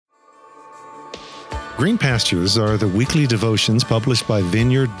Green Pastures are the weekly devotions published by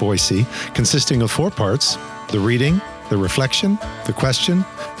Vineyard Boise, consisting of 4 parts: the reading, the reflection, the question,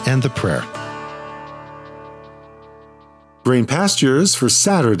 and the prayer. Green Pastures for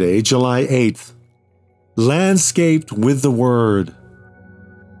Saturday, July 8th. Landscaped with the Word.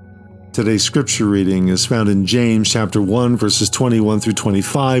 Today's scripture reading is found in James chapter 1, verses 21 through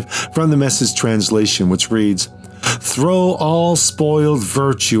 25 from the Message translation, which reads, "Throw all spoiled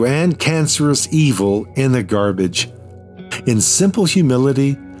virtue and cancerous evil in the garbage. In simple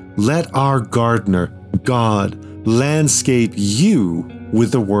humility, let our gardener, God, landscape you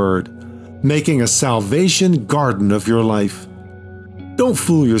with the Word, making a salvation garden of your life. Don't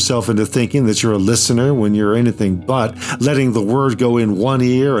fool yourself into thinking that you're a listener when you're anything but, letting the Word go in one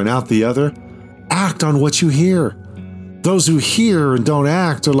ear and out the other. Act on what you hear. Those who hear and don't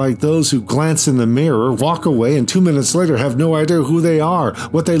act are like those who glance in the mirror, walk away, and 2 minutes later have no idea who they are,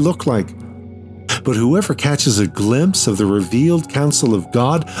 what they look like. But whoever catches a glimpse of the revealed counsel of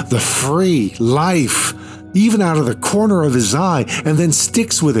God, the free life, even out of the corner of his eye, and then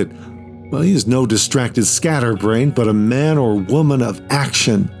sticks with it, well, he is no distracted scatterbrain, but a man or woman of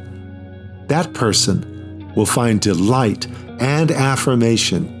action. That person will find delight and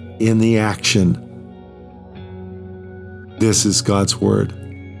affirmation in the action." This is God's Word.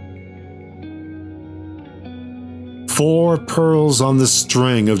 4 pearls on the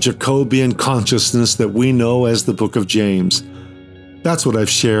string of Jacobean consciousness that we know as the Book of James. That's what I've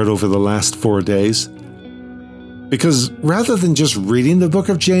shared over the last 4 days. Because rather than just reading the book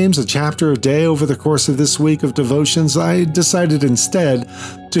of James a chapter a day over the course of this week of devotions, I decided instead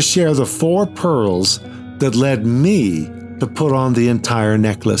to share the 4 pearls that led me to put on the entire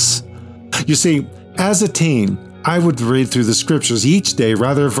necklace. You see, as a teen, I would read through the scriptures each day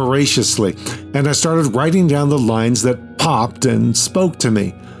rather voraciously, and I started writing down the lines that popped and spoke to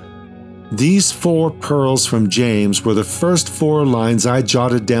me. These 4 pearls from James were the first 4 lines I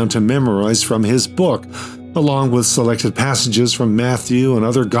jotted down to memorize from his book, along with selected passages from Matthew and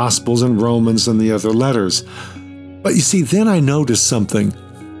other Gospels and Romans and the other letters. But you see, then I noticed something.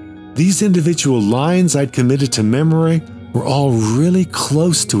 These individual lines I'd committed to memory were all really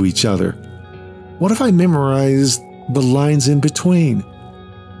close to each other. What if I memorized the lines in between?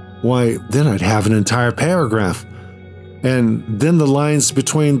 Why, then I'd have an entire paragraph. And then the lines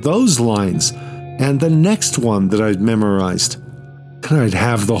between those lines and the next one that I'd memorized. Then I'd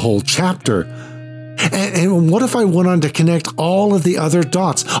have the whole chapter. And what if I went on to connect all of the other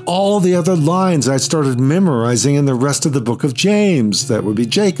dots, all the other lines I started memorizing in the rest of the book of James? That would be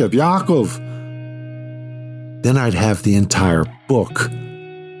Jacob, Yaakov. Then I'd have the entire book.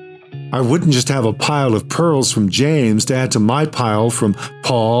 I wouldn't just have a pile of pearls from James to add to my pile from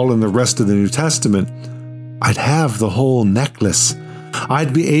Paul and the rest of the New Testament. I'd have the whole necklace.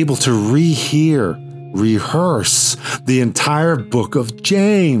 I'd be able to rehearse the entire book of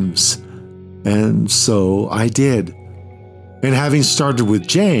James. And so I did. And having started with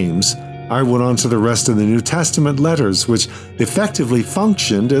James, I went on to the rest of the New Testament letters, which effectively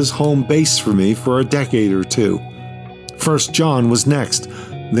functioned as home base for me for a decade or 2. 1 John was next,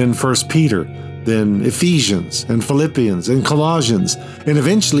 then 1 Peter, then Ephesians and Philippians and Colossians, and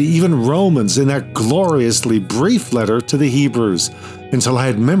eventually even Romans in that gloriously brief letter to the Hebrews, until I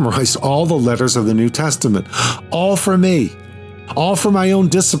had memorized all the letters of the New Testament, all for me. All for my own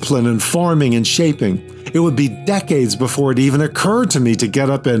discipline and forming and shaping. It would be decades before it even occurred to me to get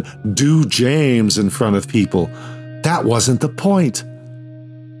up and do James in front of people. That wasn't the point.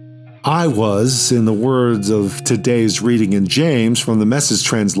 I was, in the words of today's reading in James from the Message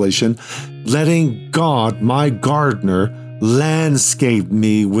translation, letting God, my gardener, landscape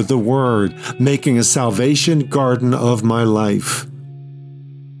me with the Word, making a salvation garden of my life.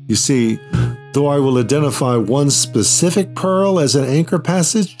 You see, though I will identify one specific pearl as an anchor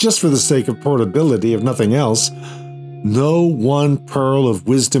passage just for the sake of portability, if nothing else, no one pearl of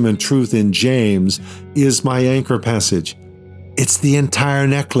wisdom and truth in James is my anchor passage. It's the entire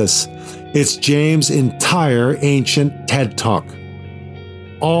necklace. It's James' entire ancient TED Talk.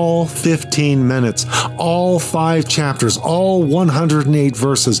 All 15 minutes, all 5 chapters, all 108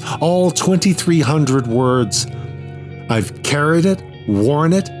 verses, all 2,300 words. I've carried it,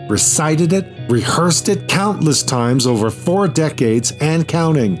 worn it, recited it, rehearsed it countless times over 4 decades and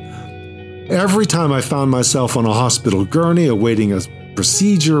counting. Every time I found myself on a hospital gurney awaiting a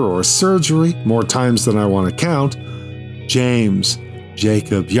procedure or a surgery, more times than I want to count, James,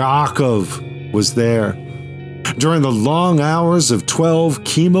 Jacob, Yaakov was there. During the long hours of 12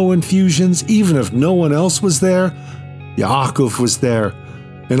 chemo infusions, even if no one else was there, Yaakov was there.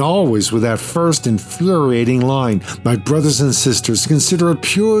 and always with that first infuriating line, "My brothers and sisters, consider it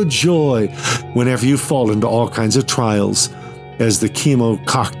pure joy whenever you fall into all kinds of trials," as the chemo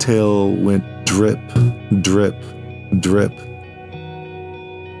cocktail went drip, drip, drip.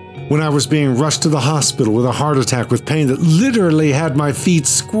 When I was being rushed to the hospital with a heart attack with pain that literally had my feet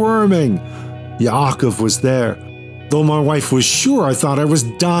squirming, Yaakov was there, though my wife was sure I thought I was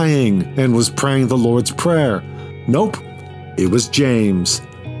dying and was praying the Lord's Prayer. Nope, it was James.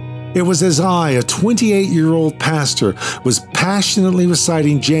 It was as I, a 28-year-old pastor, was passionately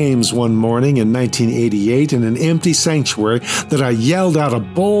reciting James one morning in 1988 in an empty sanctuary that I yelled out a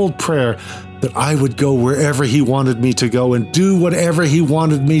bold prayer that I would go wherever he wanted me to go and do whatever he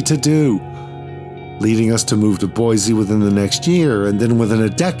wanted me to do, leading us to move to Boise within the next year, and then within a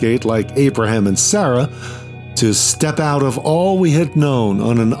decade, like Abraham and Sarah, to step out of all we had known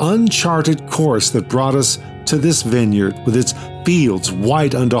on an uncharted course that brought us to this vineyard with its fields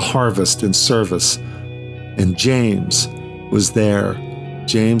white unto harvest and service. And James was there.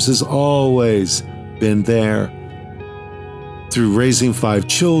 James has always been there. Through raising 5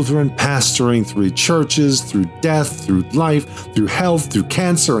 children, pastoring 3 churches, through death, through life, through health, through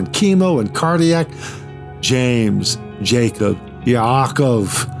cancer and chemo and cardiac, James, Jacob,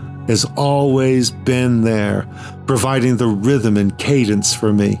 Yaakov has always been there, providing the rhythm and cadence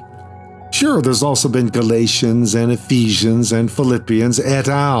for me. Sure, there's also been Galatians and Ephesians and Philippians et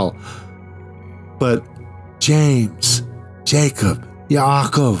al. But James, Jacob,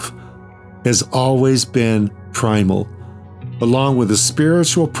 Yaakov has always been primal, along with the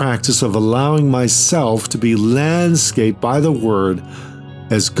spiritual practice of allowing myself to be landscaped by the Word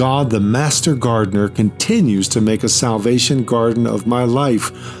as God, the Master Gardener, continues to make a salvation garden of my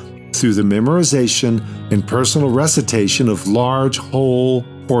life through the memorization and personal recitation of large, whole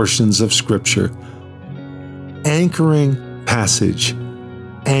portions of Scripture. Anchoring passage,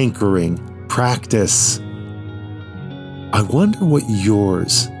 anchoring practice. I wonder what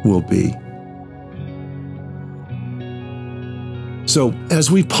yours will be. So, as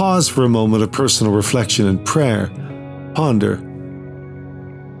we pause for a moment of personal reflection and prayer, ponder.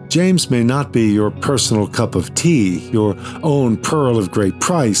 James may not be your personal cup of tea, your own pearl of great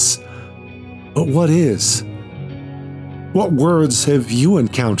price, but what is? What words have you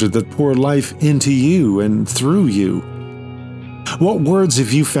encountered that pour life into you and through you? What words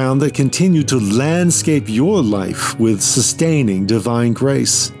have you found that continue to landscape your life with sustaining divine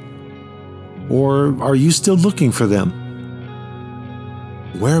grace? Or are you still looking for them?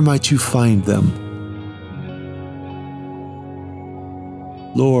 Where might you find them?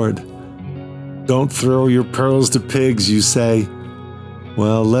 Lord, don't throw your pearls to pigs, you say.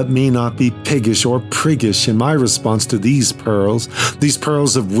 Well, let me not be piggish or priggish in my response to these pearls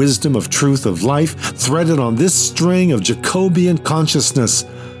of wisdom, of truth, of life, threaded on this string of Jacobian consciousness.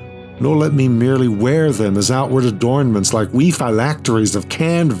 Nor let me merely wear them as outward adornments like wee phylacteries of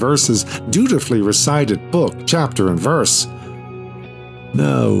canned verses dutifully recited book, chapter, and verse.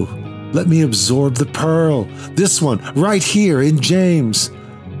 No, let me absorb the pearl, this one right here in James,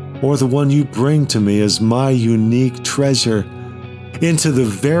 or the one you bring to me as my unique treasure, into the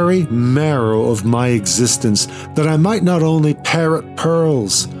very marrow of my existence, that I might not only parrot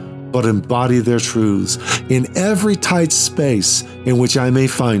pearls, but embody their truths in every tight space in which I may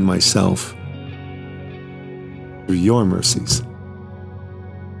find myself. Through your mercies.